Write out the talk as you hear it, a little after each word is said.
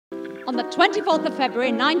On the 24th of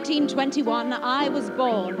February, 1921, I was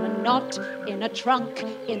born, not in a trunk,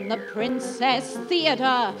 in the Princess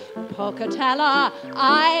Theatre, Pocatello,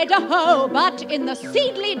 Idaho, but in the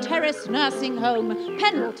Seedley Terrace Nursing Home,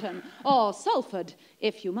 Pendleton, or Salford,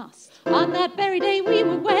 if you must. On that very day we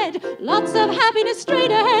were wed, lots of happiness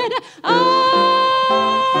straight ahead.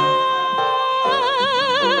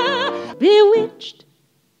 Bewitched,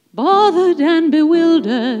 bothered and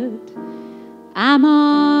bewildered am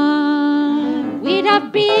I. We'd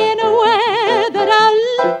have been aware that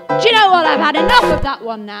do you know what? I've had enough of that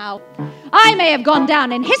one now. I may have gone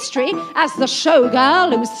down in history as the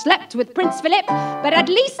showgirl who slept with Prince Philip, but at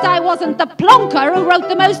least I wasn't the plonker who wrote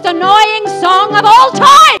the most annoying song of all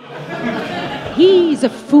time. He's a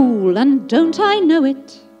fool, and don't I know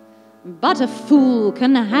it? But a fool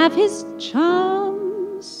can have his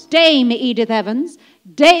charms. Dame Edith Evans,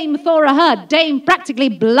 Dame Thora Hurd, Dame practically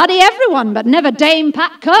bloody everyone, but never Dame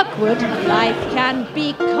Pat Kirkwood. Life can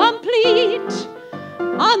be complete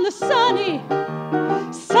on the sunny